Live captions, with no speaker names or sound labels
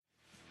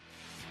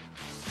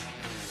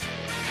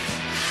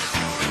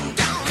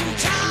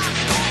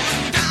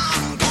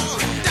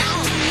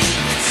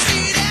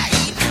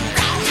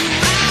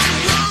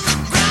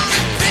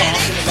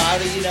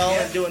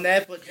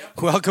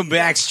Welcome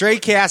back.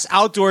 Straycast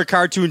Outdoor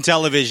Cartoon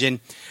Television.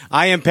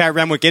 I am Pat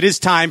Renwick. It is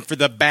time for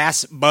the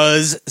Bass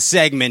Buzz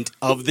segment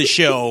of the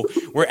show,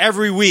 where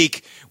every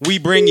week we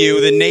bring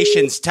you the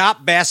nation's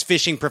top bass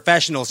fishing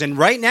professionals. And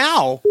right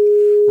now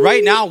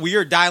we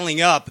are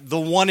dialing up the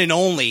one and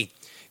only,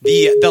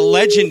 the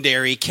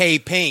legendary K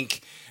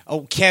Pink.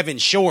 Oh, Kevin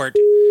Short.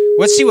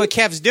 Let's see what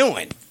Kev's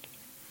doing.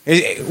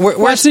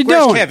 Where's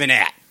Kevin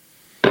at?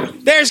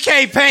 There's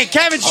K Pink.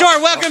 Kevin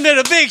Short, welcome to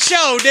the big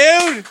show,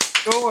 dude.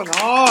 What's going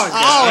on, guys?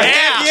 Oh,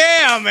 heck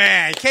yeah,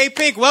 man. K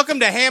Pink,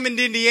 welcome to Hammond,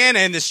 Indiana,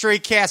 in the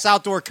Straycast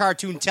Outdoor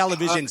Cartoon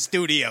Television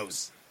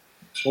studios.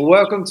 Well,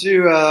 welcome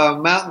to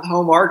Mountain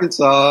Home,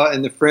 Arkansas,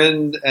 and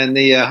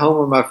the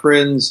home of my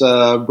friends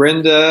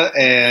Brenda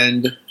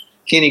and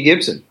Kenny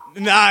Gibson.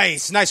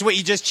 Nice. Wait,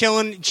 you just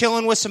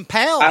chilling with some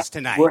pals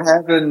tonight? We're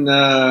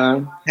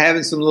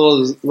having some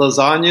little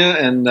lasagna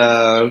and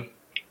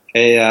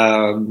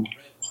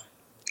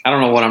I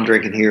don't know what I'm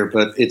drinking here,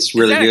 but it's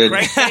really good.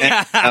 Is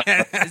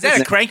that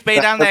a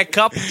crankbait on that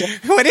cup?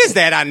 What is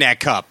that on that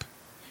cup?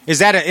 Is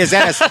that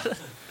a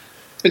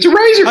It's a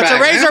Razorback. It's a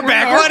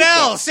Razorback. What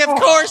else? Of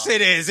course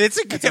it is. It's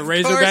a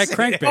Razorback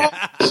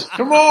crankbait.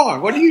 Come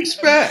on. What do you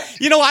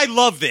expect? You know, I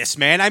love this,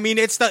 man. I mean,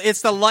 it's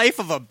the life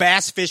of a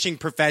bass fishing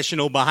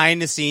professional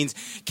behind the scenes.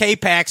 K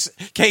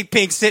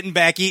Pink sitting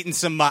back eating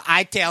some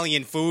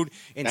Italian food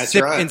and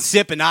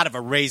sipping out of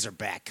a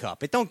Razorback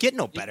cup. It don't get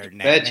no better than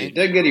that. Bet you. It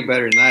doesn't get any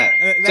better than that.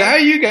 So how are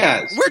you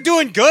guys? We're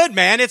doing good,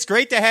 man. It's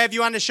great to have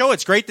you on the show.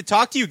 It's great to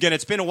talk to you again.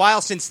 It's been a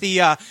while since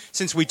the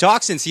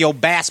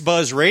old Bass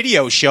Buzz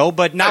radio show,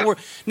 but now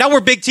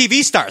we're big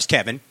TV stars,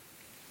 Kevin.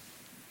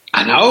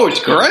 I know, it's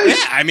great. Yeah,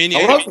 I mean,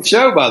 I love the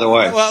show, by the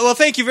way. Well,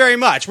 thank you very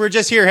much. We're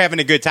just here having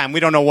a good time.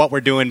 We don't know what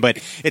we're doing, but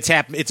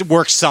it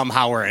works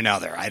somehow or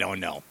another. I don't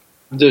know.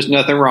 There's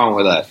nothing wrong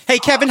with that. Hey,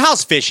 Kevin,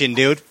 how's fishing,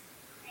 dude?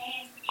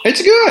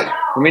 It's good.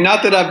 I mean,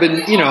 not that I've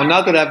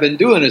been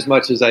doing as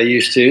much as I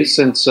used to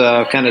since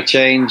kind of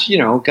changed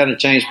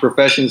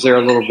professions there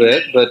a little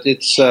bit, but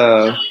it's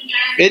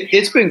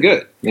been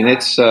good. I mean,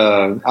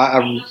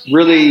 I've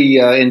really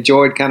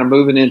enjoyed kind of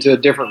moving into a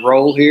different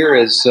role here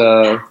as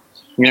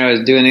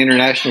doing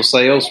international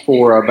sales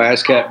for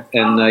Basscat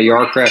and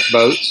Yardcraft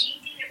boats.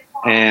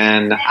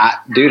 And I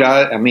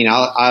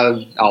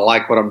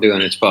like what I'm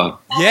doing. It's fun.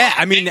 Yeah,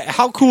 I mean,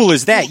 how cool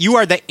is that? You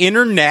are the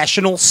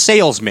international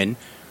salesman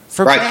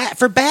for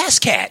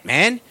Basscat,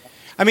 man.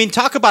 I mean,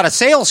 talk about a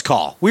sales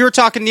call. We were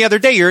talking the other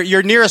day.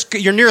 Your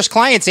nearest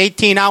client's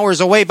 18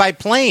 hours away by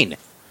plane.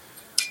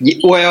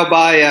 Well,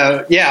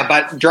 by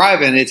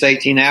driving, it's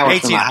 18 hours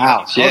from my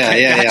house. Yeah,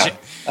 okay,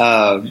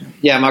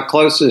 gotcha. My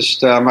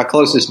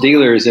closest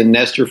dealer is in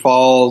Nestor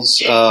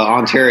Falls,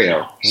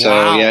 Ontario. So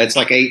wow. Yeah, it's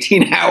like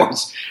 18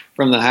 hours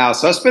from the house.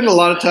 So I spend a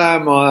lot of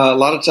time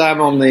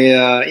on the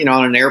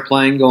on an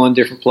airplane going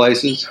different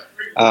places.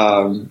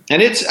 And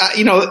it's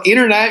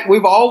internet.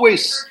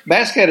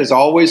 Basscat has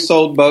always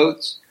sold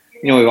boats.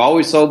 We've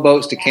always sold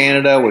boats to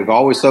Canada. We've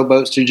always sold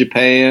boats to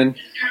Japan.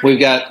 We've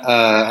got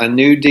a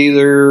new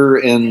dealer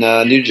and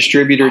a new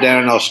distributor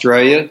down in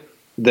Australia.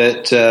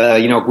 That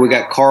we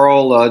got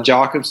Carl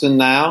Jacobson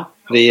now,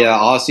 the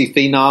Aussie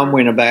phenom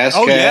winner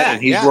Basscat,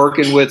 and he's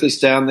working with us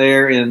down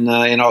there in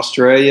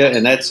Australia.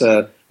 And that's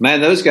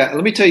man, those guys.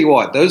 Let me tell you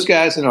what, those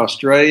guys in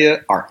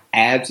Australia are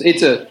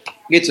It's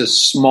a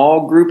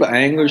small group of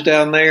anglers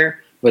down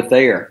there, but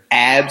they are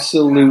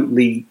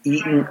absolutely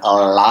eaten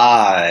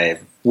alive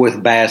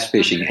with bass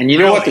fishing. And you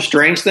know what the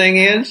strange thing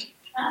is?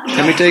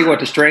 Let me tell you what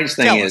the strange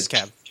thing is.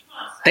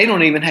 They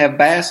don't even have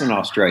bass in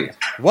Australia.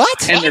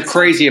 What? And they're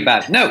crazy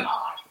about it. No,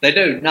 they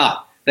do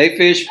not. They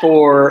fish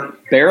for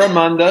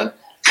barramundi,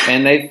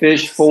 and they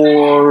fish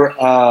for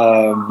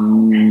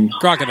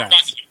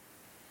crocodiles.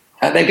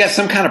 They've got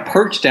some kind of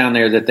perch down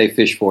there that they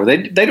fish for. They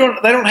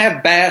don't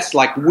have bass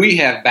like we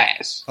have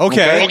bass.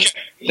 Okay.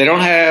 They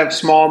don't have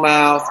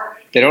smallmouth.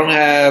 They don't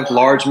have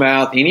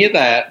largemouth. Any of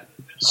that.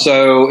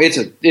 So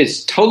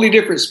it's totally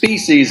different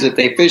species that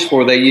they fish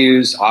for. They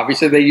use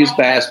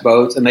bass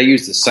boats, and they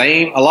use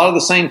a lot of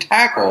the same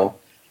tackle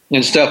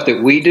and stuff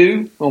that we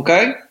do.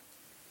 Okay.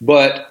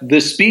 But the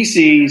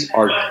species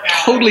are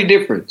totally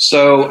different.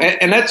 So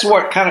and that's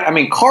what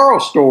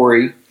Carl's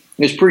story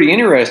is pretty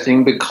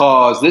interesting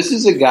because this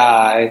is a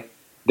guy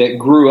that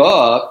grew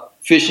up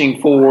fishing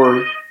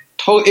for.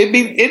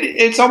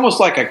 It's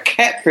almost like a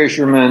cat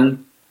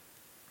fisherman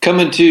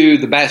coming to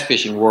the bass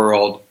fishing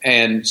world,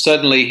 and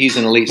suddenly he's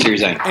an Elite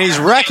Series angler. And he's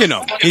wrecking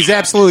them. He's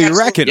absolutely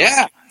wrecking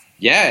them.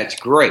 Yeah, it's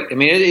great. I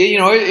mean,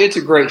 it's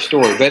a great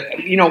story. But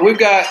we've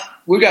got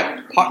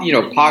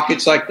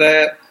pockets like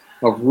that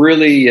of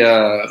really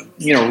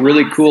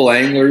really cool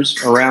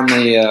anglers around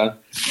the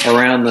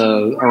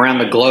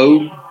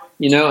globe.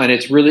 And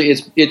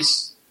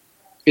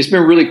it's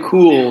been really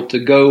cool to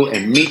go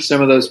and meet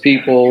some of those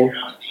people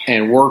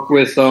and work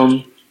with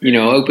them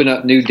open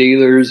up new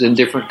dealers in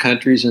different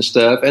countries and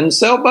stuff, and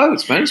sell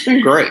boats, man. It's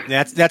been great.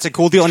 That's a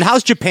cool deal. And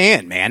how's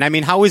Japan, man? I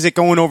mean, how is it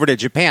going over to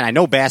Japan? I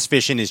know bass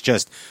fishing is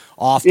just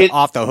off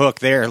the hook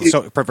there,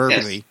 so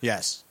proverbially.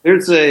 Yes.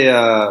 There's we've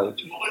got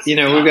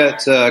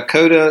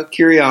Kota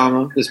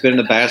Kiriyama that's been in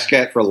the Bass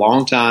Cat for a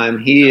long time.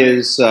 He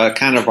is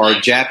kind of our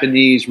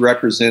Japanese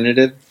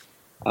representative,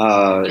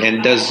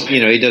 and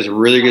he does a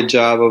really good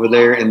job over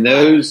there. And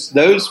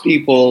those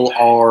people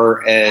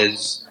are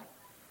as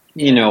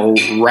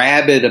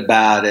rabid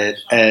about it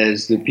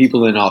as the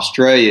people in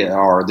Australia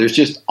are. There's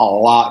just a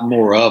lot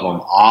more of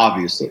them,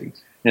 obviously,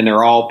 and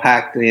they're all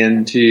packed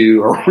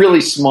into a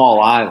really small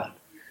island.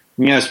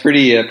 It's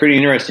pretty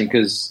interesting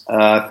because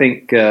I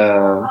think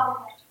Australia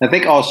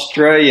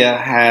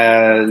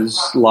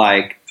has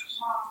like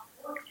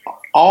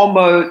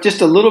almost just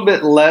a little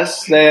bit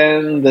less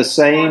than the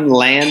same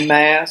land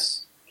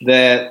mass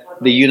that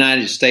the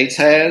United States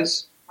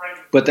has,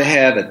 but they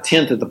have a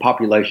tenth of the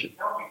population.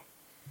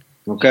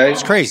 Okay,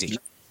 it's crazy.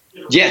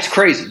 Yeah, it's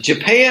crazy.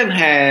 Japan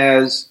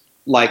has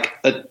like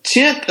a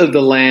tenth of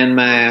the land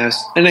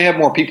mass, and they have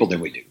more people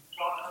than we do.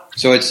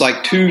 So it's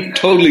like two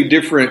totally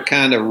different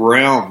kind of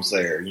realms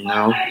there,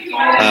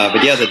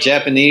 But yeah, the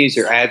Japanese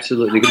are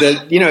absolutely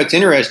good. It's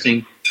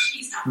interesting.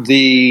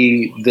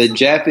 The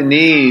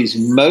Japanese,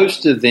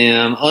 most of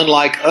them,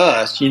 unlike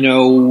us,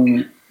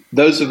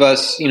 those of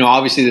us,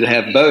 obviously that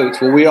have boats,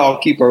 well, we all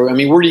keep where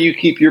do you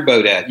keep your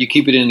boat at? You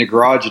keep it in the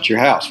garage at your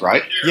house,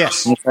 right?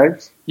 Yes. Okay.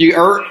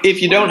 Or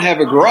if you don't have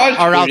a garage,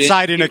 or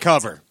outside in a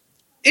cover.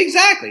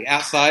 Exactly,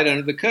 outside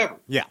under the cover.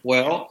 Yeah.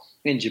 Well,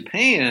 in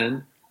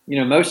Japan,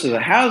 most of the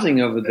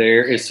housing over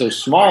there is so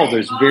small,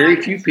 there's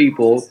very few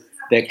people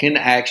that can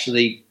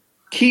actually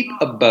keep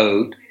a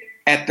boat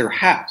at their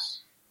house.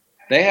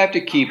 They have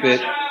to keep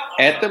it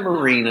at the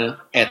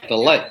marina at the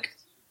lake.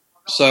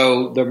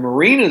 So the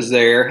marinas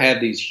there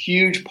have these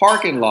huge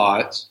parking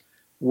lots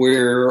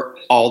where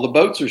all the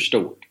boats are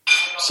stored.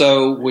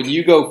 So when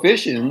you go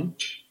fishing,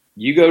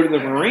 you go to the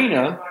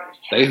marina,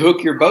 they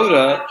hook your boat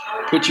up,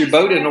 put your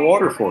boat in the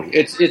water for you.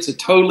 It's a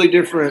totally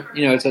different,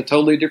 it's a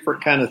totally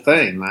different kind of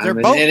thing, man.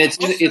 And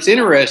it's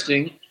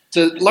interesting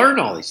to learn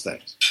all these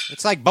things.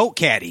 It's like boat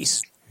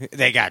caddies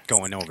they got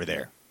going over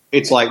there.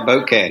 It's like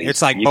boat caddies.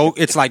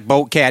 It's like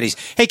boat caddies.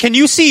 Hey, can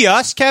you see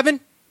us, Kevin?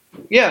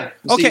 Yeah.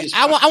 Okay,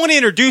 I want to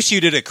introduce you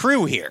to the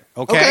crew here,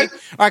 okay? All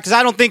right, because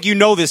I don't think you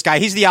know this guy.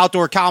 He's the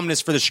outdoor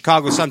columnist for the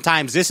Chicago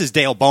Sun-Times. This is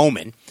Dale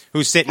Bowman,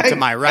 who's sitting to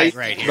my right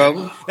here.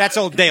 Bowman. That's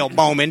old Dale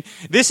Bowman.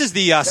 This is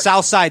the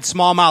Southside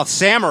Smallmouth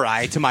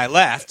Samurai to my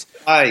left.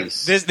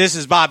 Nice. This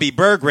is Bobby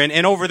Berggren,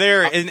 and over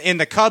there in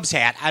the Cubs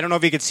hat, I don't know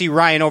if you can see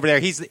Ryan over there.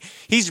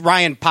 He's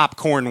Ryan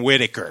Popcorn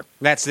Whitaker.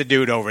 That's the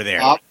dude over there.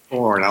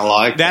 Popcorn, I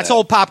like that. That's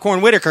old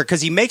Popcorn Whitaker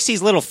because he makes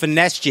these little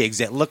finesse jigs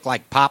that look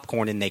like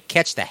popcorn, and they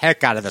catch the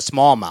heck out of the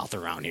smallmouth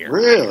around here.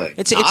 Really?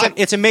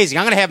 It's amazing.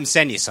 I'm going to have him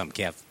send you some,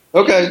 Kev.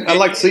 Okay, I'd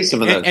like to see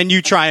some of those. And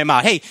you try them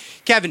out. Hey,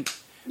 Kevin.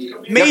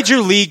 Major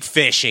League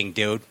Fishing,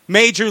 dude.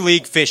 Major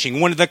League Fishing.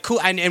 One of the cool,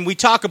 and we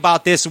talk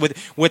about this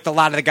with a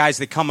lot of the guys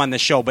that come on the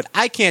show, but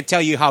I can't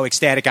tell you how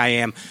ecstatic I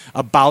am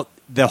about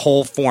the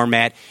whole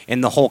format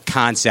and the whole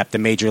concept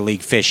of Major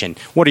League Fishing.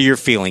 What are your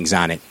feelings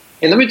on it?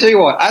 And let me tell you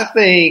what, I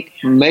think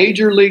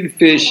Major League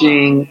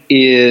Fishing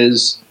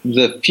is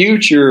the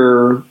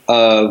future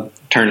of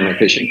tournament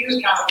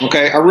fishing.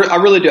 Okay, I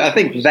really do. I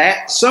think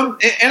that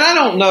and I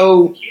don't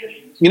know.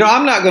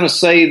 I'm not going to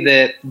say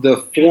that the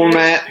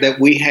format that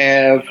we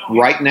have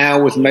right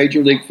now with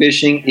Major League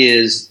Fishing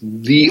is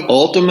the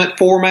ultimate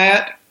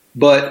format,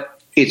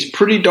 but it's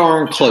pretty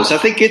darn close. I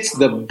think it's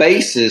the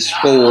basis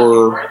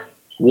for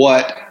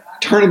what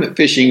tournament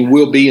fishing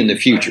will be in the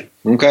future.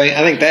 Okay?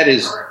 I think that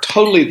is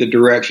totally the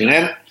direction.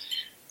 And,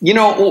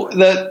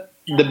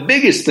 the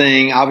biggest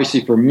thing,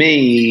 obviously, for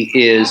me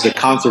is the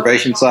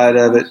conservation side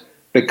of it,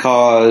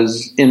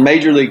 because in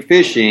Major League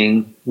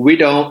Fishing, we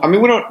don't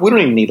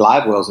even need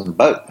live wells in the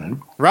boat,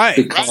 man. Right.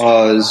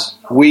 Because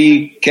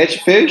we catch a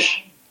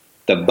fish,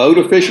 the boat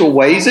official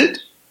weighs it,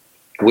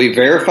 we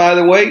verify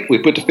the weight, we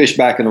put the fish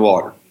back in the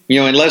water.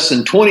 In less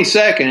than 20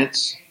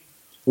 seconds,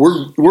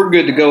 we're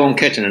good to go on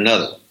catching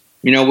another.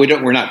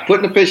 We're not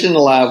putting the fish in the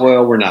live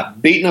well, we're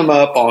not beating them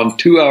up on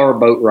 2-hour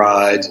boat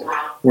rides,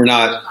 we're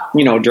not,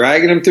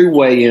 dragging them through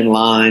weigh-in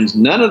lines,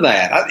 none of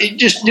that.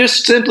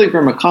 Just simply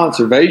from a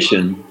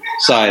conservation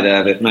side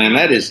of it, man,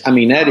 that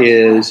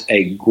is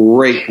a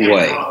great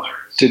way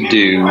to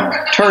do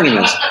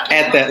tournaments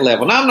at that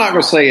level. Now, I'm not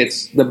going to say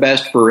it's the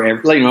best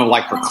for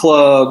like for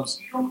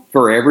clubs,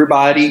 for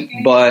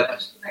everybody,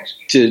 but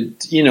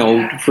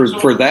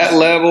for that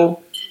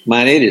level,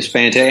 man, it is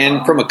fantastic.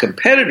 And from a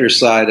competitor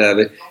side of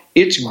it,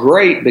 it's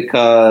great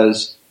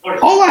because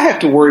all I have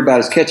to worry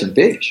about is catching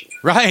fish.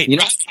 Right.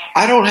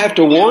 I don't have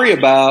to worry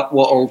about,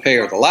 are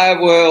the live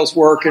wells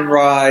working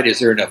right? Is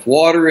there enough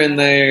water in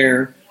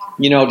there?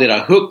 Did I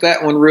hook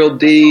that one real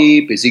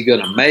deep? Is he going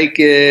to make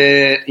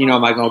it?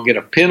 Am I going to get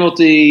a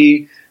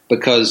penalty?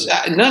 Because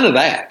none of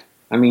that.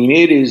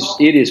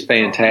 It is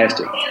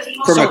fantastic.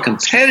 From a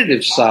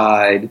competitive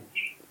side,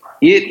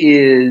 it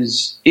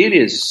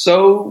is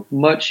so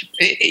much.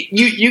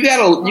 You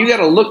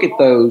gotta look at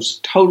those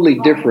totally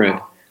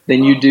different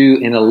than you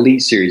do an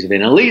Elite Series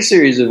event. An Elite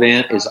Series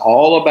event is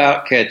all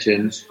about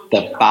catching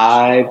the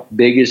 5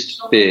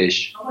 biggest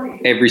fish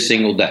every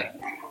single day.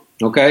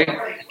 Okay?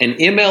 An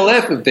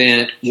MLF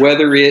event,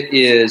 whether it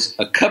is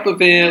a cup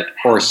event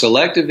or a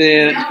select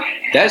event,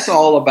 that's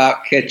all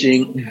about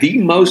catching the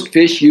most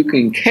fish you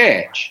can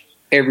catch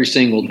every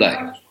single day.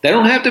 They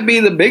don't have to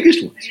be the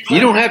biggest ones. You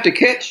don't have to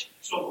catch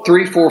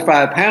 3, 4,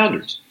 5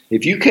 pounders.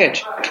 If you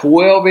catch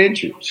 12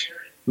 inches,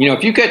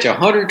 if you catch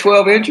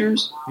 112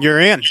 inches, You're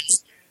in.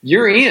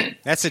 you're in.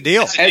 That's the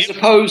deal. As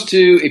opposed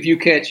to if you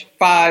catch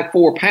 5,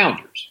 4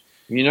 pounders.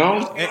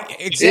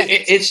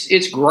 Exactly.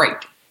 It's great.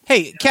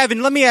 Hey,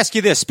 Kevin, let me ask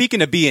you this.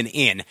 Speaking of being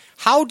in,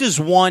 how does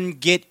one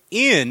get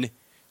in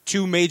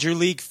to Major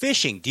League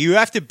Fishing? Do you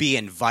have to be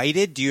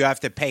invited? Do you have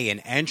to pay an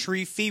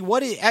entry fee?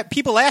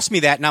 People ask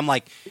me that, and I'm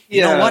like,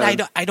 you know what?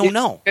 I don't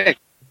know.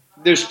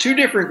 There's 2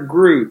 different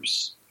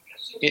groups.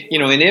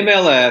 In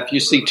MLF,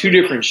 you see 2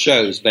 different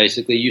shows,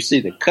 basically. You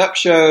see the cup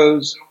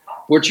shows,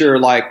 which are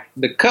like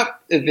the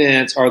cup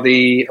events are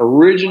the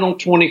original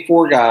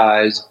 24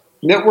 guys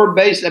that were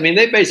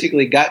they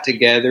basically got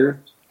together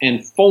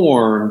and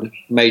formed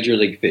Major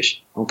League Fishing.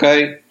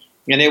 Okay.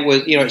 And it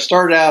was, it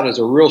started out as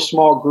a real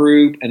small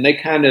group, and they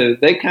kind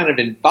of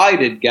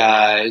invited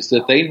guys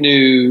that they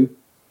knew,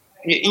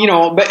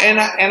 but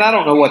I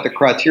don't know what the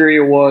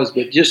criteria was,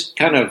 but just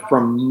kind of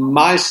from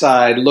my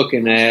side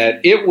looking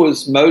at it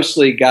was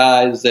mostly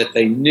guys that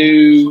they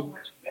knew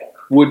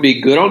would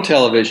be good on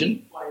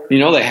television.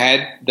 They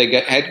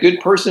had good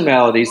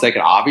personalities. They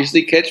could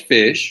obviously catch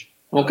fish.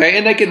 Okay.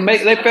 And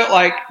they felt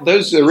like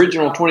those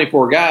original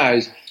 24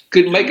 guys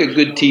could make a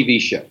good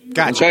TV show.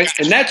 Gotcha. Okay?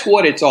 And that's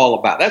what it's all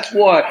about. That's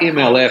what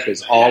MLF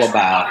is all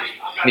about,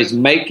 is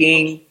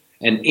making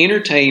an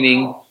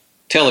entertaining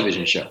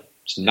television show.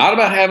 It's not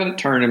about having a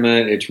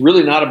tournament. It's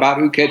really not about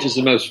who catches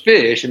the most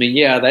fish.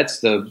 That's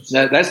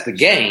the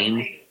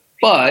game,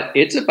 but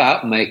it's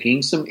about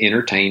making some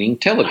entertaining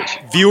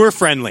television. Viewer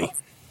friendly.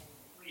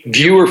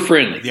 Viewer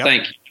friendly. Yep.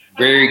 Thank you.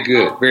 Very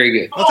good. Very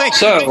good. Well, thank you.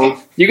 So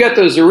you got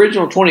those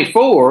original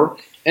 24,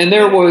 and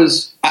there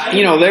was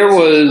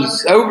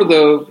over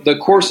the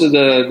course of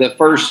the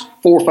first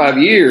 4 or 5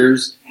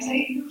 years,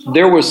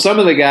 there was some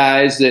of the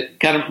guys that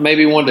kind of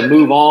maybe wanted to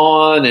move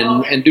on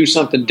and do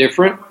something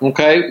different.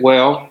 Okay.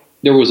 Well,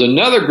 there was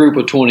another group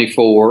of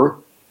 24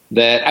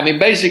 that,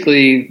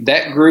 basically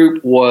that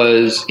group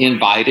was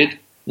invited.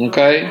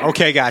 Okay.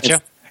 Okay.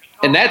 Gotcha.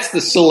 And that's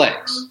the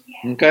selects.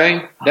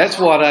 Okay, that's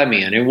what I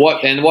mean. And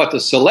what the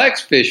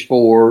selects fish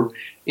for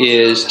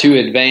is to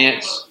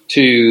advance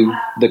to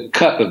the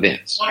cup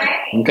events.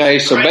 Okay,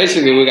 so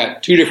basically we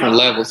got 2 different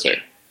levels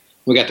there.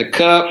 We got the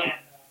cup,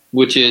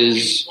 which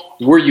is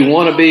where you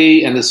want to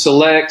be, and the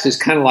selects is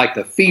kind of like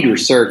the feeder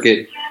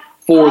circuit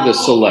for the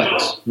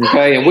selects.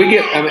 Okay, and we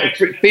get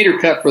feeder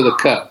cup for the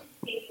cup.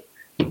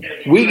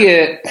 We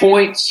get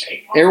points.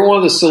 Every one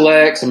of the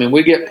selects.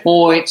 We get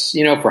points.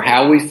 For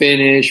how we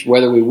finish,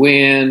 whether we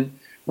win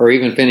or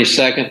even finish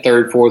 2nd,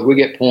 3rd, 4th, we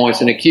get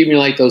points and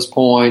accumulate those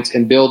points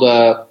and build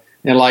up.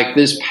 And like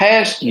this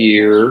past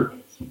year,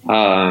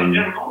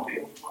 Andy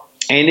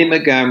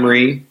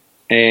Montgomery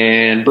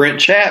and Brent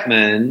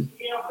Chapman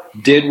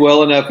did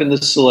well enough in the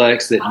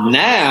selects that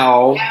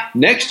now,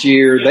 next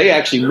year, they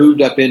actually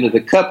moved up into the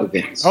cup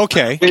events.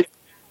 Okay. It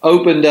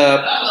opened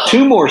up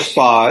 2 more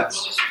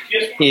spots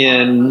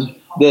in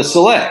the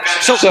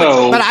selects.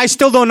 But I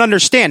still don't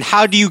understand.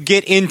 How do you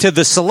get into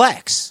the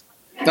selects?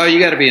 No,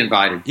 you got to be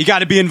invited. You got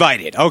to be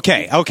invited.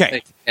 Okay.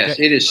 Yes,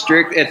 it is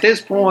strict. At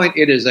this point,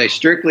 it is a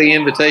strictly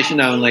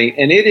invitation only,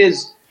 and it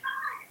is.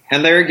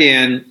 And there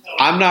again,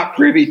 I'm not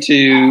privy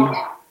to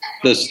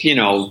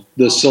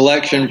the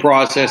selection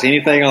process,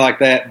 anything like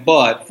that.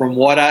 But from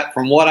what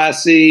I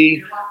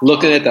see,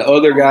 looking at the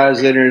other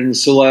guys that are in the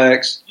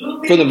selects,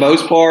 for the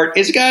most part,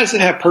 it's guys that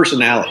have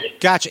personality.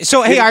 Gotcha.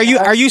 So, hey,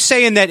 are you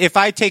saying that if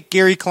I take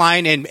Gary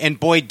Klein and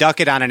Boyd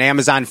Duckett on an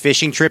Amazon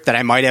fishing trip, that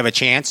I might have a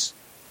chance?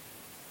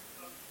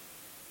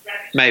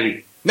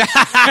 Maybe.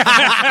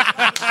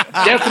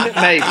 Definite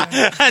maybe.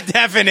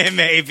 Definite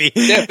maybe.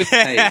 Definite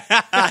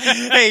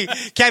maybe. Hey,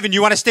 Kevin,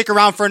 you want to stick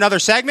around for another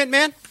segment,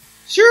 man?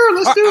 Sure,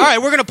 let's do it. All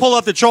right, we're going to pull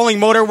up the trolling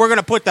motor. We're going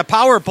to put the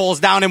power poles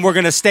down, and we're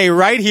going to stay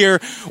right here.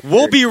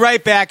 We'll be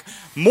right back.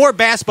 More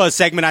Bass Buzz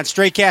segment on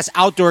Straycast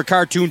Outdoor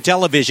Cartoon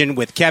Television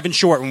with Kevin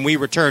Short when we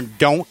return.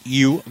 Don't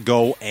you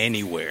go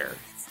anywhere.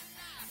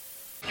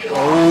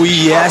 Oh,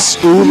 yes.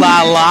 Ooh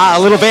la la. A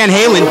little Van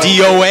Halen,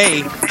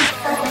 DOA.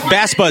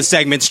 Bass Buzz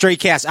segment,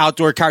 Straycast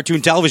Outdoor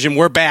Cartoon Television.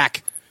 We're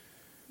back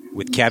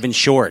with Kevin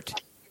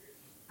Short.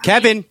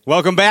 Kevin,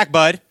 welcome back,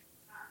 bud.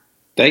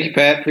 Thank you,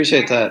 Pat.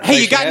 Appreciate that. Hey,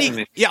 Thanks you got for any?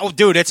 having me. Yeah, well,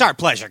 dude, it's our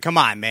pleasure. Come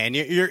on, man.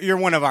 You're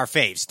one of our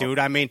faves, dude.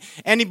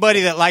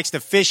 Anybody that likes to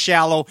fish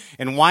shallow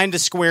and wind a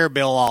square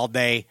bill all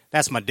day,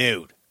 that's my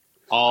dude.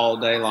 All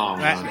day long.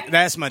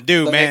 That's my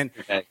dude, man.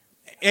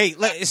 Hey,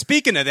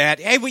 speaking of that,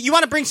 hey, you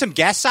want to bring some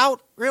guests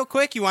out real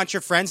quick? You want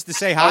your friends to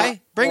say hi?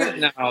 Bring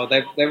it. No,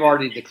 they've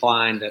already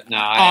declined it. No,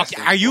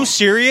 Are you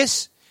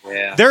serious?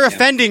 Yeah, They're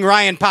offending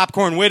Ryan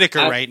Popcorn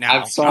Whitaker right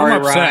now. I'm sorry,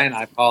 Ryan.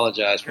 I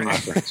apologize for my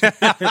friends. They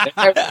have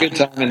a good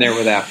time in there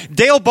without me.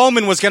 Dale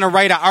Bowman was going to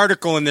write an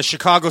article in the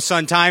Chicago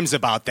Sun-Times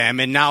about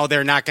them, and now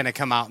they're not going to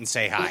come out and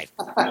say hi.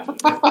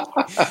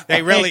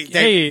 They really.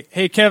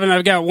 Hey, Kevin,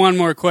 I've got one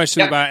more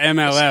question about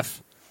MLF.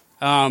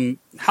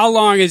 How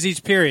long is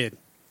each period?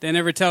 They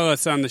never tell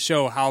us on the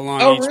show how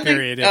long each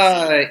period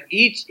is.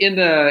 Each in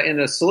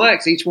the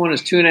selects, each one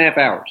is 2.5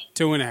 hours.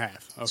 2.5.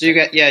 Okay. So you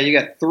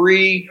got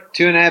 3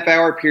 2.5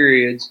 hour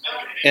periods,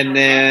 and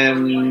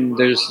then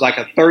there's like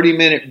a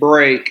 30-minute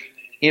break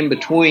in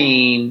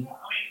between,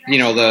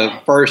 the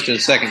first and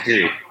second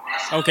period.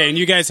 Okay, and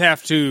you guys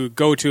have to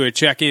go to a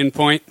check-in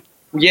point?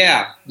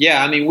 Yeah.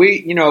 I mean,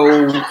 we,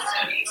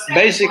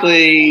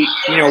 basically,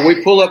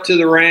 we pull up to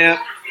the ramp.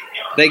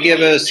 They give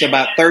us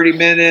about 30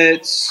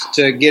 minutes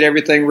to get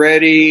everything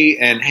ready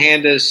and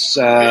hand us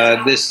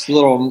this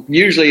little,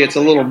 usually it's a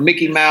little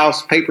Mickey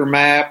Mouse paper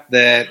map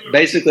that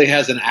basically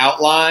has an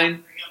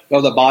outline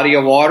of the body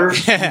of water.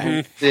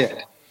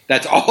 Yeah,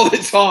 that's all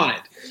that's on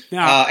it.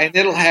 Yeah. And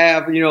it'll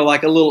have,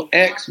 like a little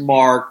X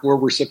mark where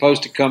we're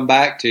supposed to come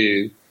back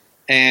to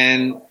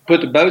and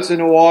put the boats in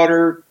the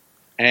water.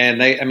 And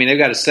they've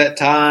got a set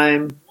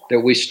time that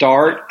we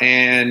start,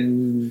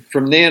 and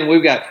from then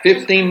we've got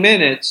 15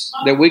 minutes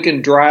that we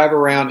can drive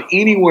around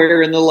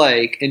anywhere in the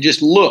lake and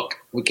just look.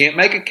 We can't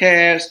make a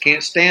cast,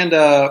 can't stand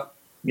up,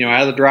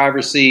 out of the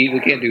driver's seat. We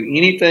can't do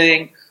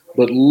anything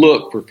but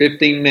look for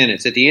 15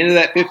 minutes. At the end of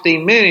that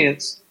 15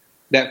 minutes,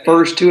 that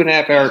first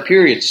 2.5 hour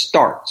period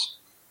starts.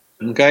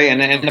 Okay,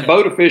 and the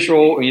boat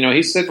official,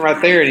 he's sitting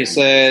right there, and he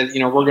said,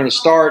 we're going to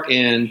start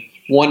in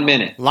 1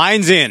 minute.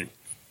 Lines in.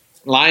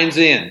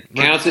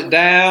 Counts it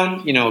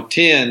down,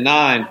 10,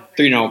 9,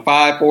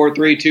 5, 4,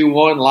 3, 2,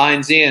 1,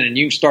 lines in, and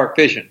you can start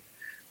fishing.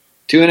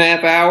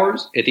 2.5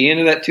 hours. At the end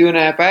of that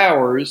 2.5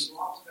 hours,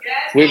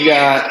 we've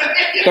got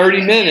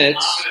 30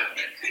 minutes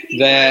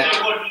that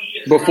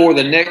before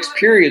the next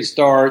period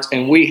starts,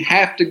 and we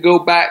have to go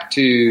back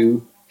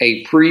to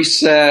a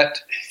preset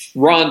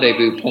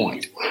rendezvous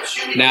point.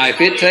 Now, if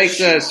it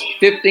takes us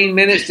 15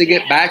 minutes to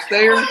get back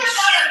there,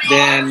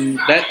 then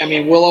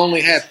we'll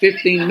only have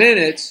 15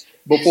 minutes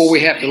before we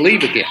have to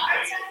leave again.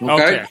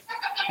 Okay.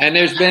 And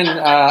there's been,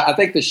 I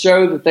think the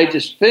show that they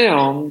just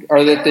filmed,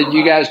 or that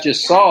you guys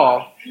just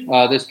saw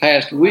this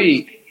past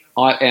week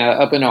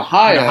up in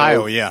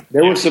Ohio. Yeah.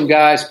 There were some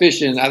guys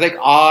fishing, I think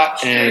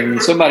Ott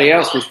and somebody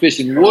else was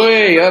fishing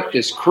way up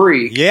this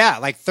creek. Yeah,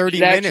 like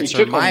 30 minutes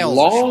or miles.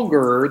 It took them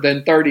longer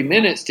than 30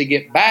 minutes to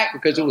get back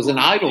because it was an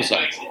idle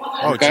zone.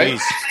 Okay. Oh,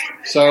 geez.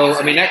 So,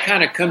 that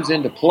kind of comes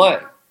into play.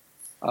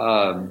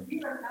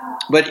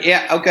 But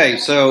yeah, okay.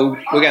 So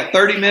we got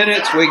 30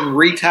 minutes. We can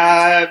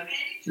retie,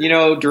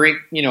 drink,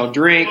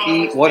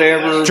 eat,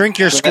 whatever. Drink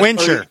your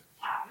squincher.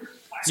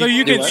 So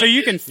you can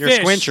fish. Your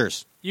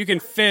squinchers. You can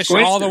fish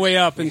all the way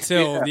up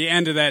until the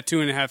end of that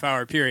 2.5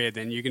 hour period.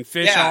 Then you can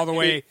fish all the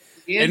way,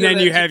 and then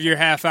you have your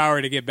half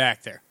hour to get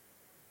back there.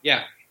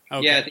 Yeah.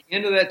 Okay. Yeah. At the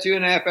end of that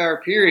 2.5 hour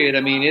period,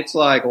 it's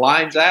like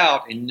lines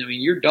out, and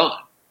you're done.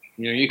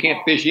 You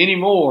can't fish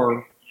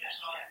anymore.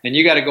 And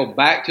you got to go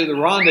back to the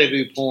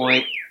rendezvous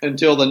point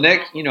until the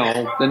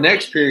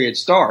next period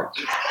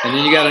starts. And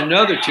then you got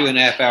another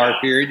 2.5 hour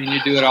period, and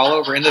you do it all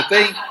over. And the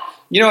thing,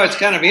 it's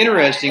kind of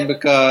interesting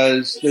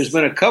because there's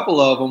been a couple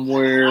of them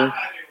where,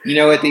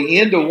 at the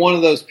end of one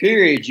of those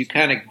periods, you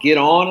kind of get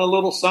on a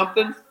little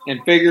something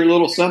and figure a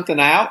little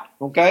something out,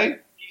 okay?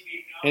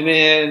 And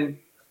then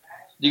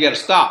you got to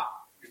stop.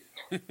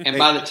 And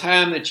by the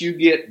time that you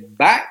get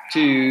back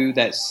to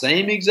that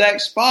same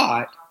exact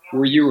spot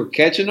where you were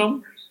catching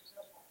them,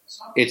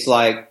 it's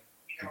like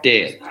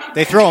dead.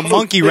 They throw a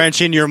monkey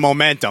wrench in your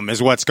momentum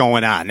is what's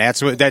going on.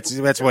 That's what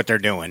they're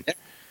doing.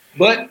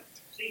 But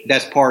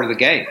that's part of the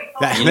game.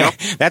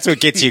 That's what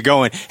gets you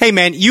going. Hey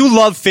man, you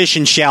love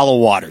fishing shallow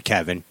water,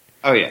 Kevin.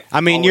 Oh yeah.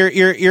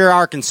 You're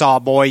Arkansas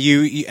boy.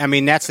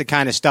 That's the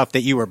kind of stuff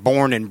that you were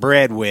born and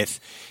bred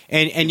with,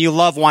 and you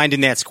love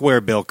winding that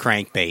square bill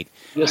crankbait.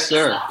 Yes,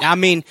 sir.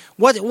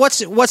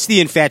 What's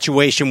the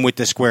infatuation with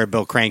the square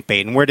bill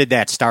crankbait, and where did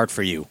that start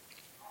for you?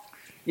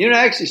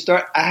 I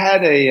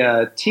had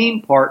a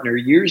team partner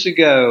years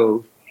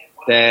ago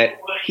that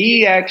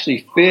he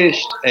actually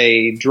fished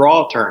a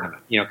draw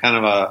tournament,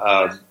 kind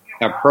of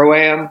a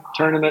pro-am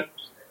tournament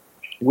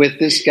with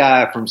this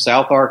guy from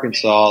South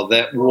Arkansas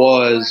that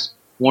was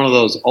one of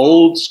those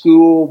old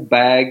school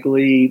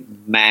Bagley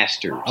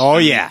masters. Oh,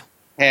 yeah.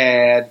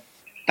 Had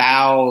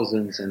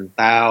thousands and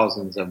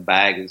thousands of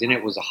Bagleys, and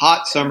it was a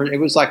hot summer.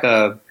 It was like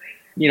a,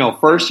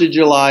 1st of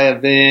July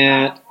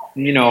event,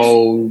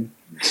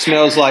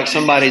 smells like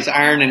somebody's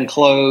ironing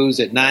clothes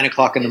at 9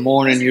 o'clock in the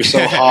morning. You're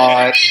so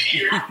hot,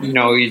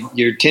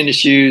 your tennis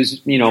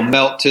shoes,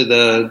 melt to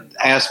the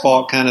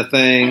asphalt kind of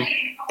thing.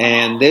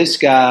 And this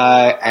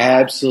guy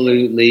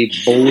absolutely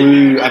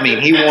blew.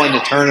 He won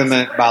the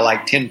tournament by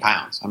like 10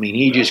 pounds.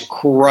 He just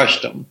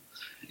crushed them.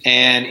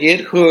 And it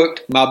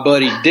hooked my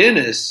buddy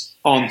Dennis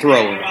on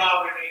throwing.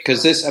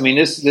 because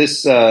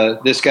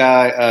this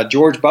guy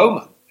George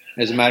Bowman,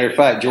 as a matter of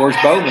fact, George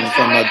Bowman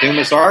from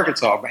Dumas,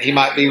 Arkansas. He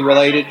might be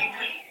related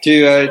to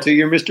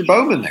your Mr.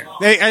 Bowman there.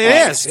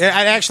 It is.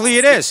 Actually,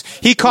 it is.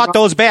 He caught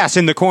those bass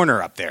in the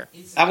corner up there.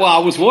 Well, I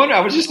was wondering.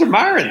 I was just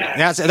admiring that.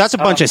 That's a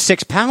bunch of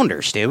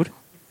 6-pounders, dude.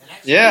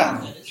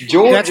 Yeah,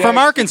 George. That's from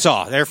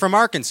Arkansas. They're from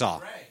Arkansas.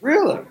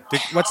 Really?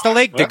 What's the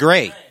lake? The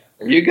Gray.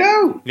 There you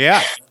go.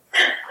 Yeah.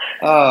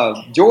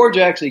 George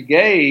actually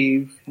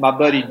gave my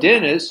buddy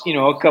Dennis,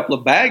 a couple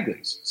of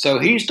Bagleys. So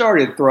he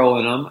started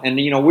throwing them, and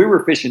we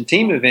were fishing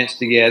team events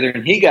together,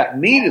 and he got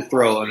me to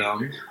throwing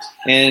them.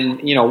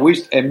 And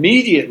we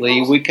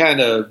immediately we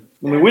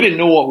didn't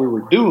know what we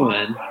were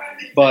doing,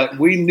 but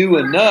we knew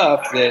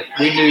enough that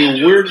we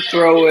knew where to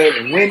throw it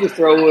and when to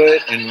throw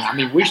it,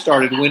 and we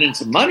started winning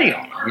some money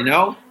on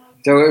them.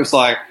 So it was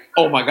like,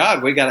 oh my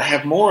God, we got to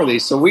have more of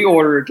these. So we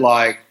ordered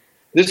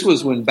this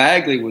was when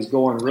Bagley was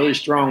going really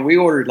strong. We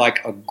ordered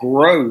a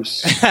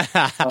gross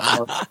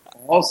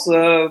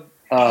Balsa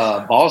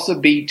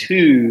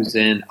B2s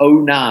in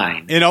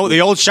 09.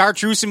 The old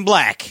Chartreuse in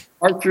black.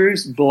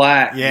 Chartreuse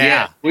black.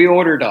 Yeah. We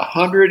ordered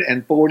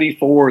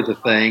 144 of the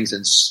things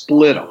and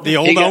split them. The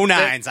old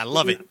 09s. I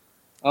love it.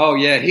 Oh,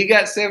 yeah. He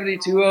got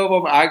 72 of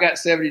them. I got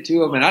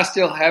 72 of them. And I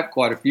still have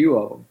quite a few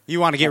of them. You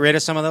want to get rid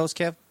of some of those,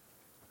 Kev?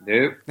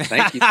 Nope.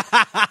 Thank you.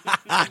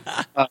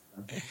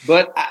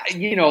 But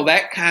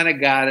that kind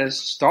of got us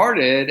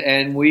started,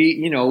 and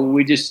we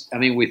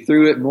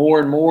threw it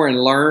more and more and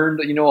learned,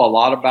 a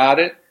lot about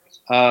it.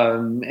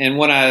 And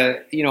when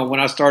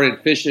I started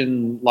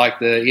fishing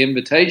the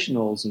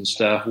invitationals and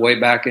stuff way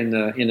back in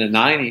the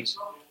 90s,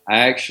 I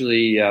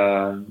actually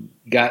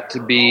got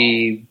to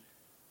be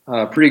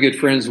pretty good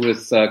friends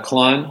with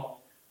Clunn.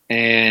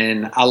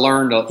 And I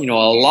learned, a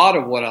lot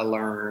of what I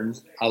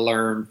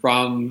learned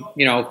from,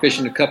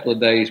 fishing a couple of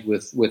days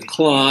with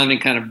Clunn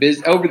and kind of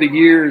over the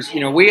years,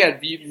 we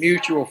had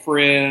mutual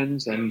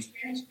friends, and,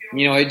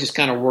 it just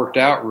kind of worked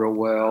out real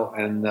well.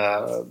 And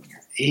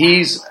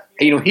he's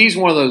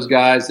one of those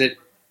guys that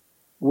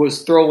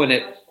was throwing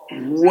it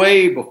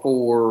way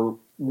before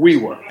we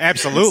were.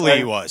 Absolutely,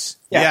 he was.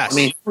 Yeah, yes.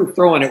 He was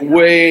throwing it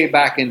way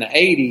back in the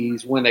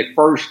 80s when they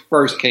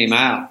first came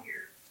out.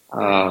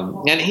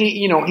 And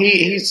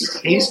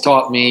he's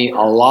taught me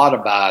a lot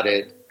about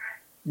it,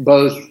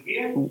 both,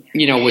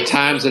 with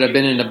times that I've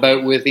been in the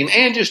boat with him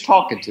and just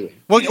talking to him.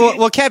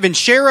 Well, Kevin,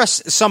 share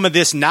us some of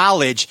this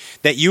knowledge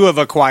that you have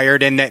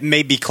acquired and that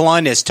maybe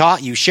Clunn has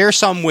taught you. Share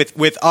some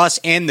with us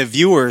and the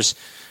viewers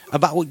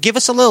give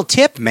us a little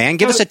tip, man.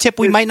 Give us a tip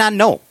we might not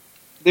know.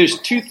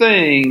 There's two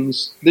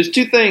things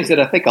that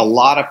I think a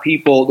lot of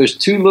people, there's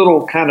two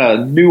little kind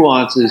of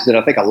nuances that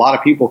I think a lot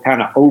of people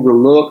kind of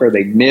overlook or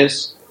they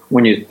miss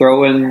when you're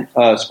throwing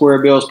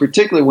square bills,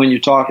 particularly when you're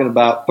talking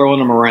about throwing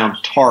them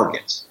around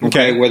targets,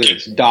 okay? Whether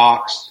it's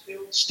docks,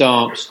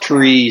 stumps,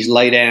 trees,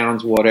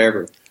 laydowns,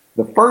 whatever.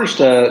 The first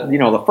of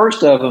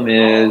them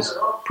is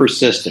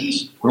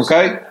persistence,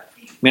 okay?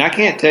 I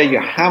can't tell you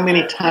how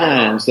many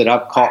times that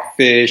I've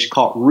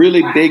caught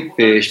really big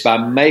fish by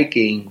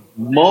making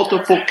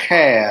multiple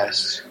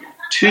casts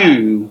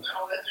to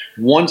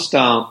one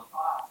stump,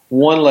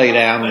 one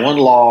laydown, one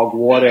log,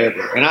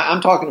 whatever. And I'm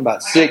talking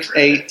about 6,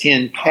 8,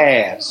 10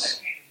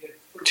 casts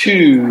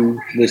to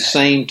the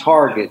same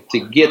target to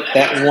get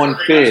that one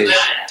fish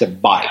to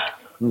bite.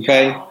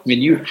 Okay?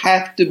 You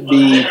have to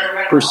be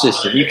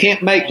persistent. You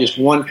can't make just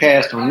one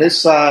cast on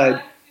this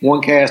side,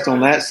 one cast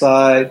on that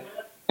side,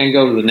 and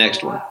go to the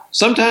next one.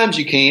 Sometimes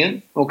you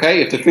can,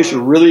 okay? If the fish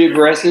are really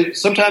aggressive,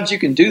 sometimes you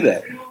can do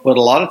that. But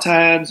a lot of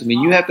times,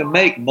 you have to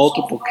make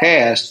multiple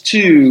casts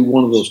to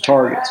one of those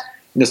targets.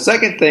 And the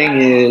second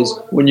thing is,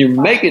 when you're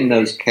making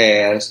those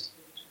casts,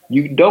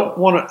 you don't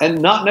want to,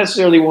 and not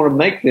necessarily want to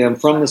make them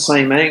from the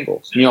same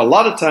angles. A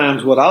lot of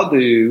times what I'll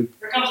do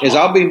is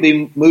I'll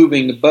be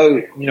moving the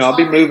boat, I'll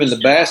be moving the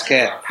bass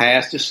cap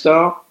past the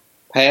stump,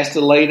 past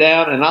the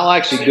laydown, and I'll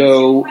actually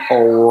go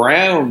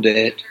around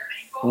it,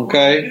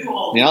 okay?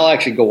 I'll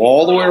actually go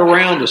all the way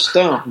around the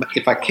stump,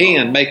 if I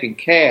can, making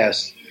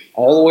casts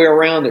all the way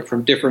around it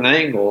from different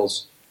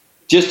angles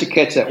just to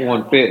catch that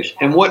one fish.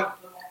 And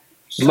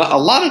a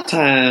lot of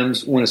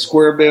times when a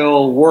square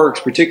bill works,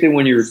 particularly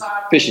when you're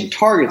fishing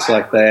targets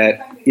like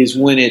that, is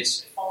when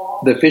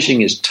the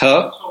fishing is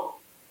tough,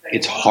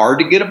 it's hard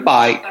to get a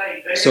bite.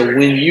 So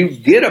when you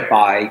get a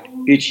bite,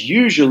 it's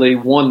usually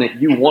one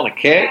that you want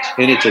to catch,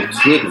 and it's a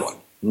good one.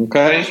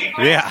 Okay?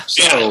 Yeah.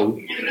 So,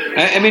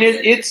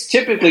 it's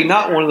typically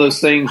not one of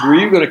those things where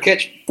you're going to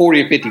catch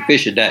 40 or 50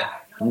 fish a day.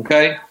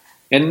 Okay?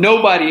 And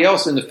nobody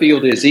else in the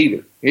field is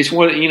either. It's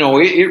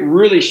it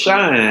really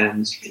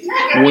shines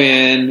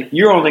when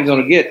you're only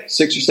going to get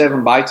 6 or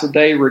 7 bites a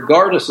day,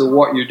 regardless of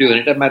what you're doing.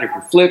 It doesn't matter if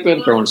you're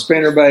flipping, throwing a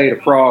spinnerbait,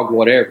 a frog,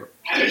 whatever.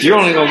 You're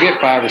only going to get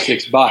 5 or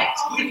 6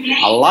 bites.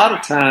 A lot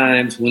of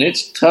times when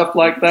it's tough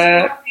like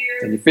that,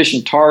 and you're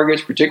fishing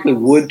targets,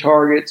 particularly wood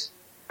targets,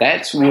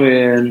 that's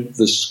when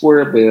the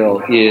square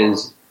bill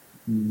is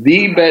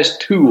the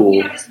best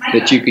tool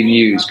that you can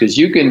use, because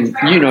you can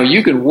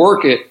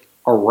work it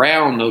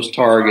around those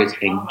targets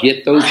and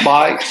get those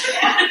bites,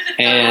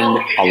 And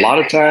a lot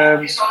of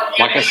times,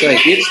 like I say,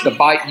 it's the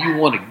bite you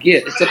want to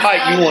get. It's the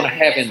bite you want to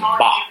have in the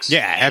box.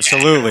 Yeah,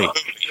 absolutely.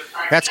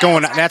 That's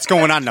going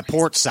on the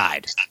port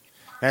side.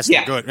 That's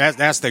the good.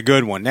 That's the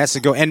good one. That's the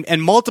good.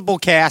 And multiple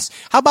casts.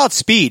 How about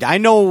speed? I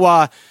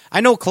know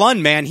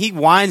Clun, man. He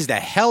winds the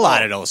hell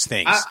out of those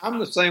things. I'm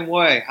the same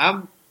way.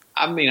 I'm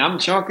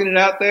chunking it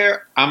out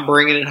there. I'm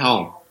bringing it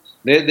home.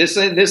 This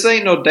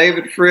ain't no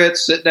David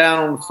Fritz sit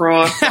down on the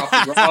front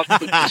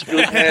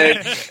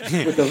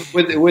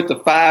with the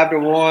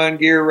 5-to-1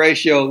 gear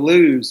ratio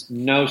lose.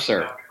 No,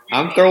 sir.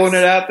 I'm throwing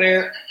it out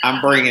there.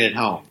 I'm bringing it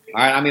home.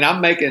 All right. I mean, I'm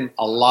making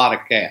a lot of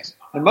casts.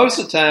 And most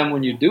of the time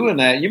when you're doing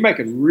that, you're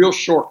making real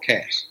short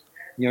casts.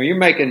 You know, you're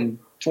making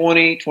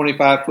 20,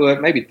 25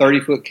 foot, maybe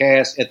 30 foot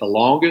casts at the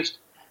longest.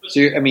 So,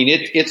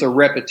 it's a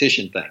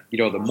repetition thing. You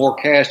know, the more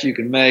casts you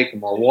can make, the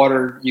more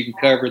water you can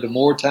cover, the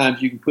more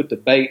times you can put the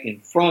bait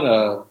in front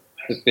of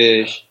the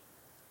fish,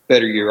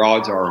 better your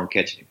odds are on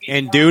catching him.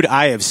 And, dude,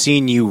 I have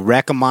seen you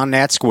wreck them on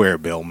that square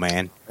bill,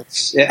 man.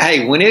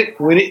 Hey,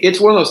 it's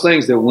one of those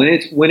things that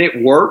when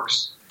it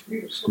works,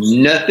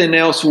 nothing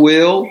else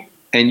will,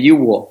 and you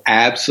will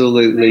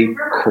absolutely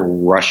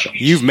crush them.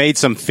 You've made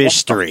some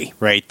fish-stery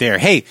right there.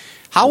 Hey,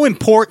 how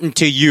important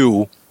to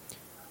you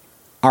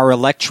are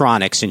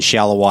electronics in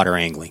shallow water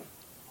angling?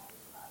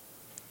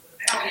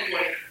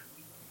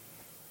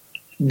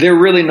 They're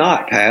really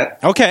not, Pat.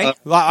 Okay,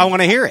 I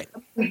want to hear it.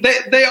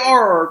 They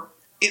are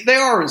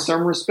in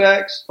some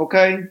respects,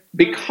 okay?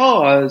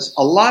 Because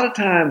a lot of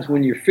times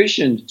when you're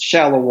fishing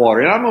shallow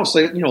water, and I'm going to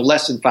say,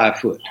 less than 5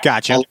 foot.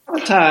 Gotcha. A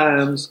lot of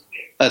times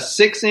a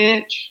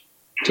 6-inch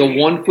to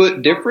 1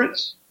 foot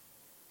difference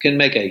can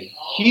make a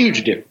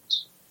huge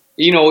difference.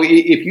 You know,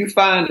 if you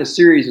find a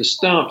series of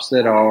stumps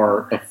that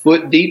are a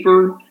foot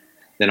deeper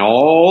than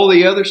all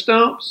the other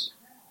stumps,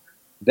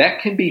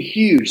 that can be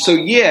huge. So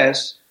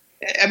yes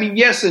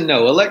and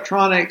no.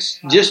 Electronics,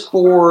 just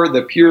for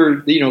the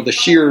pure, the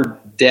sheer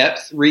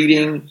depth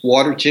reading,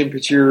 water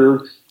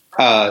temperature.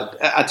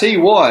 I tell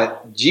you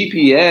what,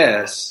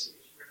 GPS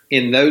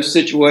in those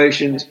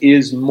situations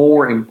is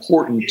more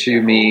important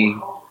to me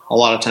a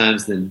lot of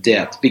times than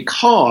depth,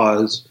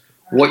 because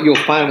what you'll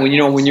find when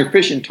you're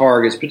fishing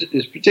targets,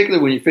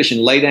 particularly when you're fishing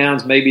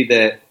laydowns,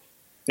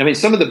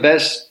 some of the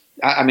best.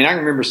 I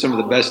remember some of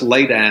the best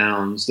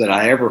laydowns that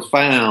I ever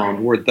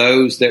found were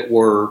those that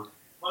were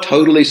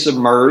totally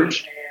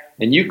submerged,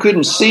 and you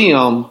couldn't see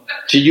them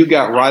till you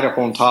got right up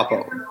on top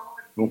of them.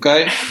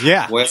 Okay.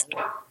 Yeah. Well,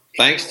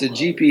 thanks to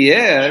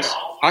GPS,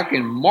 I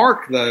can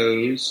mark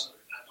those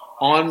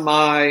on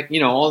my,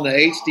 on the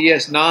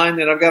HDS 9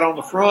 that I've got on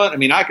the front.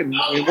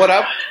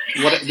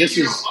 This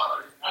is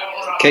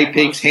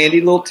K-Pink's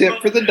handy little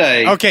tip for the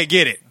day. Okay,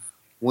 get it.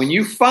 When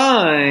you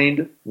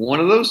find one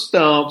of those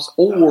stumps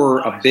or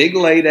a big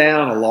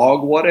laydown, a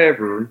log,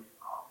 whatever,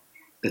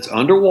 that's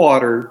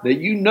underwater that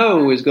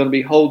is going to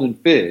be holding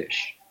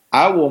fish,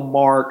 I will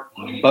mark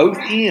both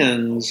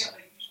ends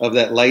of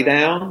that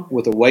laydown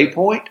with a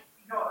waypoint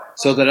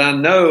so that I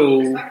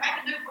know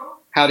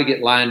how to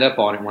get lined up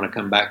on it when I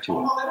come back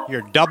to it.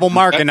 You're double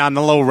marking on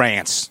the low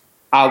rants.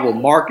 I will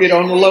mark it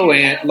on the low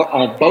end,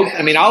 on both.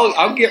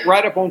 I'll get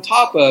right up on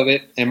top of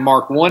it and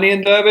mark one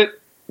end of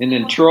it and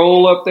then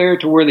troll up there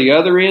to where the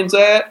other end's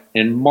at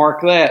and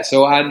mark that.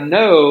 So I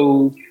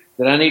know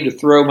that I need to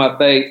throw my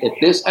bait at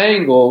this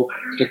angle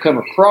to come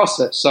across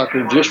that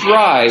sucker just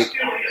right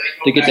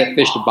to get that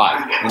fish to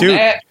bite. And dude,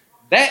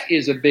 that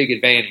is a big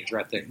advantage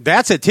right there.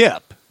 That's a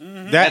tip.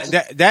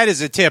 Mm-hmm. That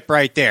is a tip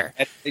right there.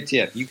 That's a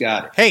tip. You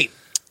got it. Hey,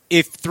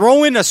 if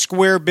throwing a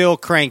square bill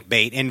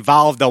crankbait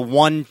involved a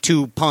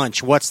 1-2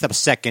 punch, what's the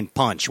second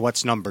punch?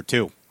 What's number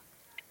 2?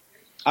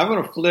 I'm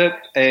going to flip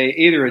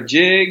either a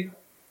jig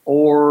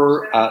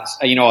or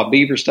a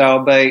beaver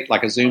style bait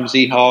like a Zoom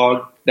Z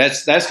hog.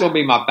 That's going to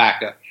be my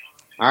backup.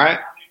 All right.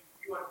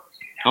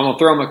 I'm going to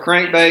throw my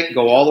crankbait,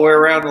 go all the way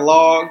around the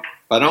log.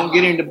 If I don't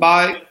get him to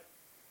bite,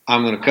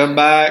 I'm going to come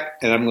back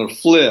and I'm going to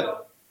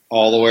flip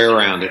all the way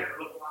around it.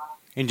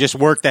 And just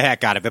work the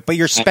heck out of it. But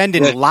you're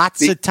spending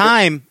lots of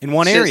time in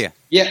one area.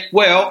 Yeah,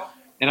 well,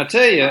 and I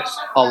tell you,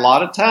 a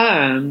lot of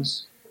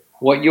times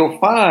what you'll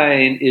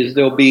find is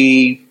there'll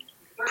be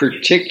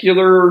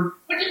particular,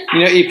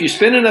 if you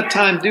spend enough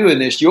time doing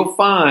this, you'll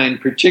find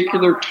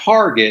particular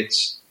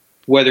targets,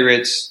 whether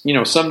it's,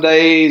 some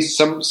days,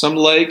 some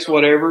lakes,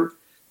 whatever,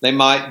 they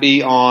might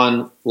be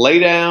on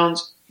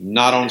laydowns,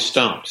 not on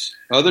stumps.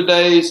 Other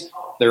days,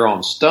 they're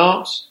on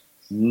stumps,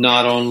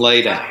 not on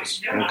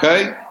laydowns.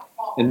 Okay?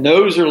 And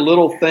those are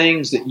little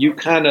things that you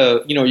kind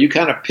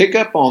of pick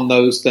up on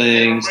those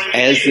things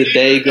as the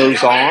day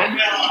goes on.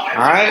 All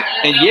right.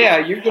 And yeah,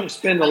 you're going to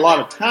spend a lot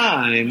of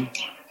time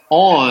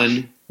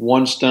on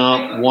one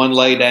stump, one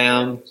lay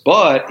down.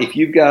 But if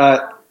you've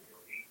got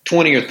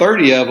 20 or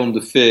 30 of them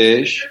to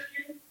fish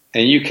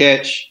and you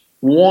catch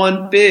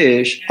one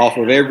fish off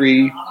of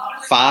every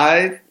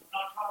 5,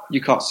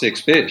 you caught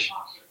 6 fish.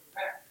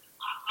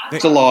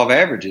 It's a law of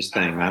averages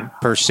thing, man.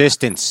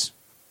 Persistence.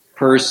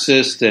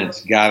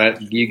 Got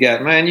it. You got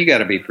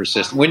to be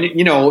persistent. When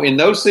in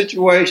those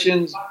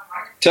situations,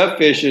 tough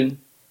fishing,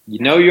 You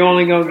know you're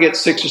only going to get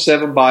 6 or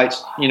 7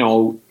 bites,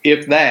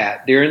 if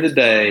that, during the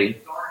day.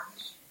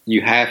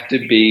 You have to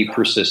be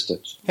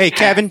persistent. Hey,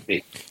 Kevin,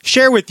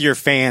 share with your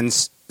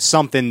fans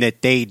something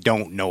that they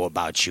don't know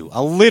about you.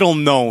 A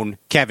little-known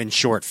Kevin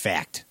Short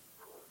fact.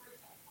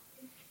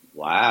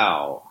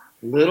 Wow.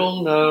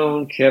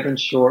 Little-known Kevin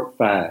Short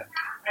fact.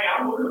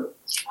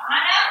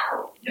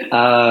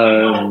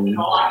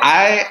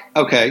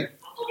 Okay.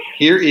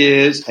 Here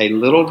is a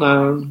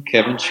little-known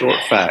Kevin Short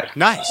fact.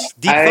 Nice.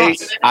 Deep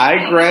thoughts.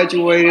 I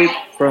graduated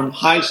from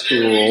high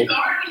school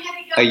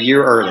a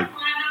year early.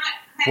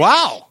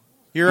 Wow.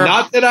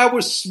 Not that I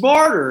was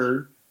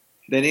smarter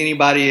than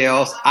anybody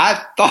else. I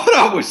thought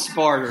I was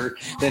smarter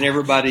than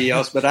everybody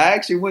else, but I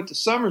actually went to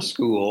summer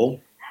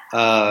school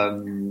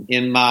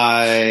in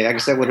my, I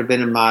guess that would have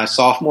been in my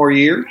sophomore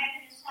year,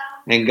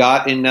 and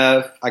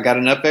I got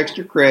enough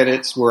extra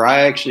credits where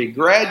I actually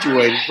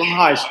graduated from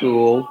high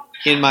school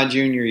in my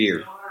junior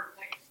year.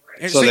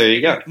 So there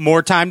you go.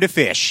 More time to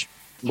fish.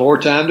 More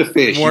time to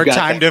fish. More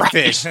time to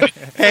fish.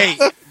 Hey,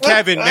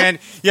 Kevin, man.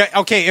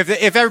 Yeah, okay.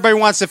 If everybody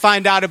wants to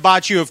find out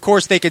about you, of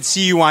course they could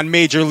see you on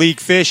Major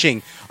League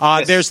Fishing.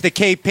 Yes. There's the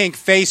K-Pink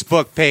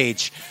Facebook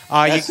page.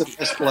 That's the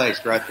best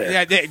place right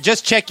there. Yeah,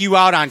 just check you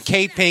out on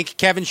K-Pink,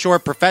 Kevin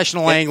Short,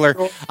 professional angler,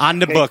 on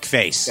the book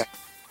face.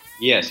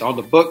 Yes, on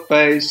the book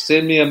face.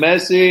 Send me a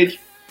message.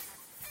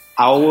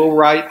 I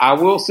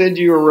will send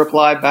you a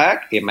reply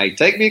back. It may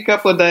take me a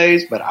couple of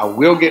days, but I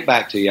will get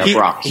back to you, I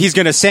promise. He's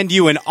going to send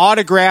you an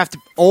autographed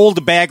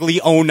Old Bagley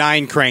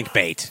 09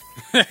 crankbait.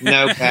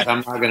 No, Pat,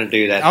 I'm not going to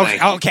do that.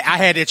 Okay, I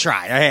had to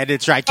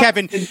try.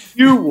 Kevin.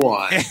 You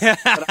won.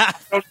 I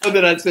don't know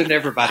that I'd send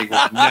everybody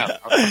one. No, I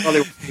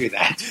probably won't do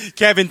that.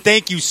 Kevin,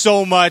 thank you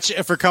so much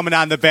for coming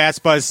on the Bass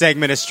Buzz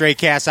segment of Stray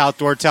Cast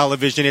Outdoor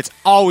Television. It's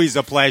always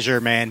a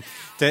pleasure, man,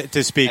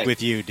 to speak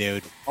with you,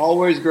 dude.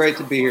 Always great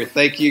to be here.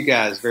 Thank you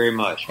guys very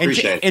much.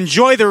 Appreciate it.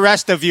 Enjoy the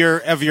rest of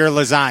your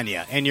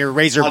lasagna and your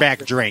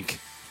Razorback drink.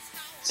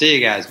 See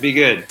you guys. Be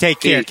good. Take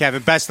care,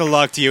 Kevin. Best of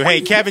luck to you.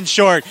 Hey, Kevin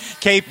Short,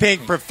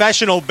 K-Pink,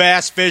 professional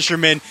bass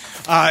fisherman.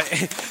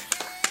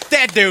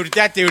 That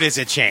dude is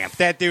a champ.